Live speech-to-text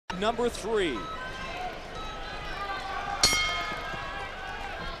number 3.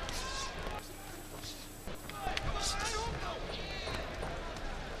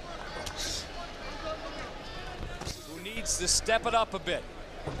 Who needs to step it up a bit.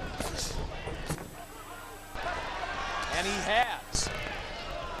 And he has.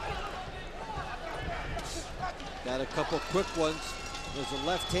 Got a couple quick ones. There's a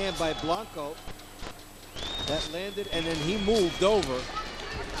left hand by Blanco. That landed, and then he moved over.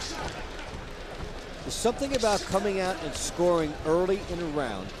 There's something about coming out and scoring early in a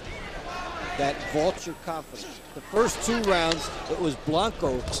round that vaults your confidence. The first 2 rounds, it was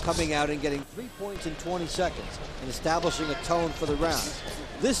Blanco coming out and getting 3 points in 20 seconds and establishing a tone for the round.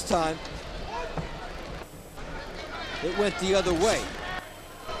 This time, it went the other way.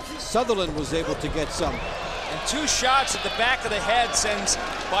 Sutherland was able to get some. And 2 shots at the back of the head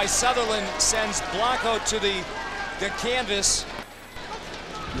by Sutherland sends Blanco to the canvas.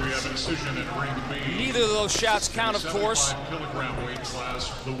 We have incision in ring B. Neither of those shots count, of course.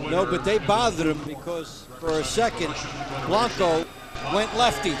 No, but they bothered him because for a second, Blanco went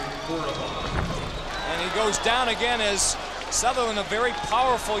lefty. And he goes down again as Sutherland, a very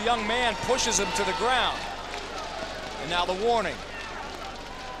powerful young man, pushes him to the ground. And now the warning.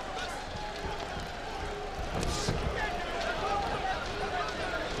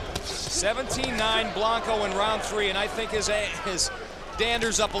 (17-9) Blanco in round 3, and I think his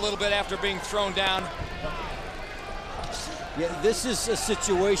dander's up a little bit after being thrown down. Yeah, this is a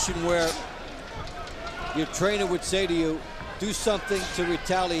situation where your trainer would say to you, do something to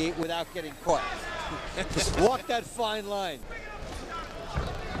retaliate without getting caught. Just walk that fine line.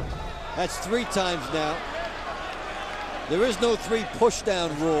 That's 3 times now. There is no 3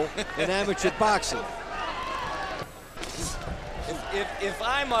 push-down rule in amateur boxing. If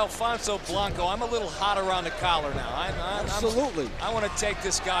I'm Alfonso Blanco, I'm a little hot around the collar now. Absolutely. I want to take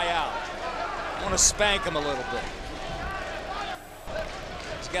this guy out. I want to spank him a little bit.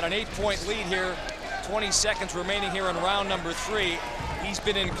 He's got an 8-point lead here. 20 seconds remaining here in round number 3. He's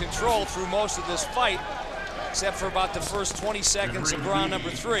been in control through most of this fight, except for about the first 20 seconds of round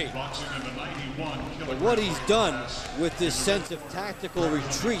number 3. But what he's done with this sense of tactical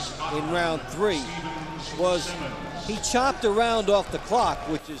retreat in round 3 was he chopped a round off the clock,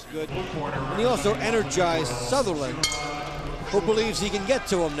 which is good, and he also energized Sutherland, who believes he can get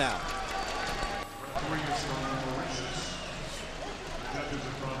to him now.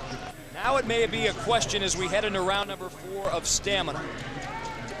 Now it may be a question as we head into round number 4 of stamina.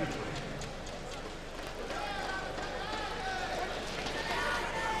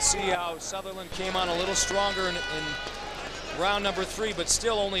 See how Sutherland came on a little stronger in round number 3, but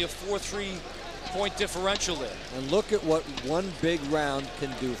still only a 4-3 point differential there. And look at what one big round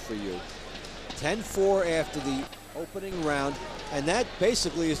can do for you. 10-4 after the opening round, and that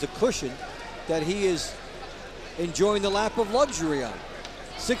basically is the cushion that he is enjoying the lap of luxury on.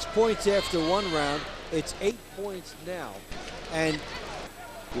 6 points after 1 round, it's 8 points now. And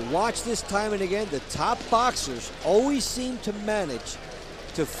you watch this time and again, the top boxers always seem to manage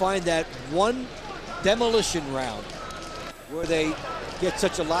to find that one demolition round where they get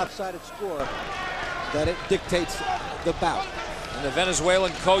such a lopsided score that it dictates the bout. And the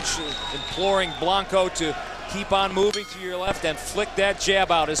Venezuelan coach imploring Blanco to keep on moving to your left and flick that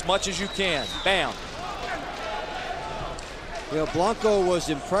jab out as much as you can. Bam. You know, Blanco was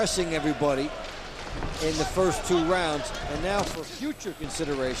impressing everybody in the first 2 rounds, and now for future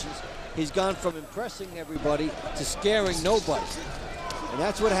considerations, he's gone from impressing everybody to scaring nobody. And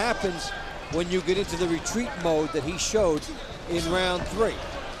that's what happens when you get into the retreat mode that he showed in round 3.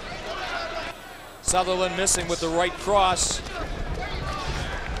 Sutherland missing with the right cross.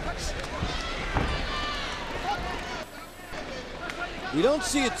 We don't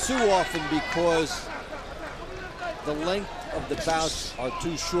see it too often because the length of the bouts are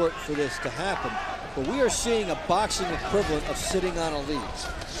too short for this to happen. But we are seeing a boxing equivalent of sitting on a lead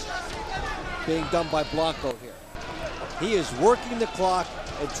being done by Blanco here. He is working the clock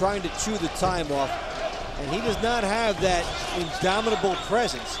and trying to chew the time off, and he does not have that indomitable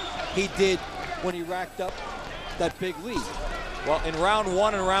presence he did when he racked up that big lead. Well, in round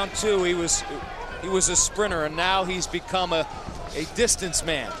 1 and round 2, he was a sprinter, and now he's become a distance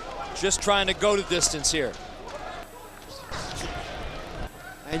man, just trying to go to distance here.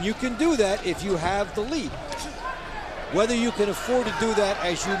 And you can do that if you have the lead. Whether you can afford to do that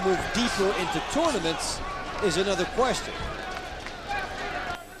as you move deeper into tournaments is another question.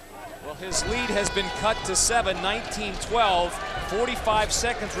 Well, his lead has been cut to 7, 19-12. 45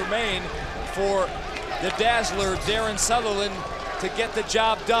 seconds remain for the dazzler, Darren Sutherland, to get the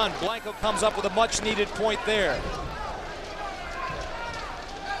job done. Blanco comes up with a much-needed point there.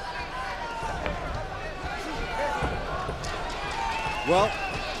 Well,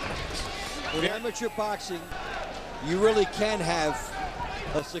 in amateur boxing, you really can have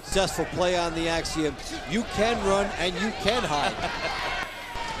a successful play on the axiom. You can run and you can hide.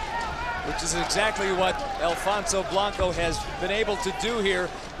 Which is exactly what Alfonso Blanco has been able to do here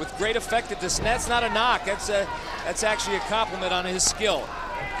with great effectiveness. And that's not a knock. That's actually a compliment on his skill.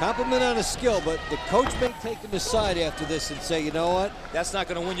 Compliment on his skill, but the coach may take him aside after this and say, you know what? That's not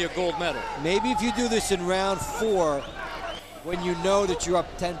going to win you a gold medal. Maybe if you do this in round 4, when you know that you're up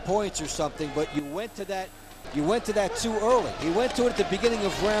 10 points or something, but you went to that too early. He went to it at the beginning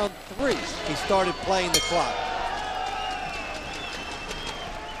of round 3. He started playing the clock.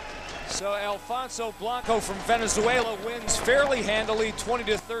 So Alfonso Blanco from Venezuela wins fairly handily,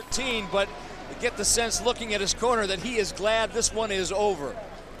 20-13, but you get the sense looking at his corner that he is glad this one is over.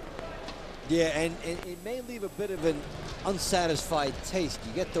 Yeah, and it may leave a bit of an unsatisfied taste.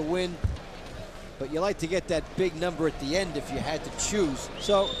 You get the win, but you like to get that big number at the end if you had to choose.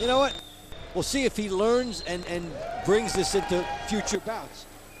 So, you know what? We'll see if he learns and brings this into future bouts.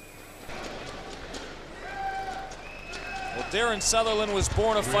 Well, Darren Sutherland was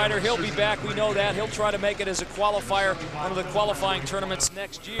born a fighter. He'll be back, we know that. He'll try to make it as a qualifier, one of the qualifying tournaments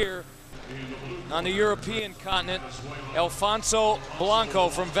next year on the European continent. Alfonso Blanco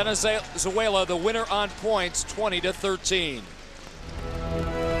from Venezuela, the winner on points, 20-13.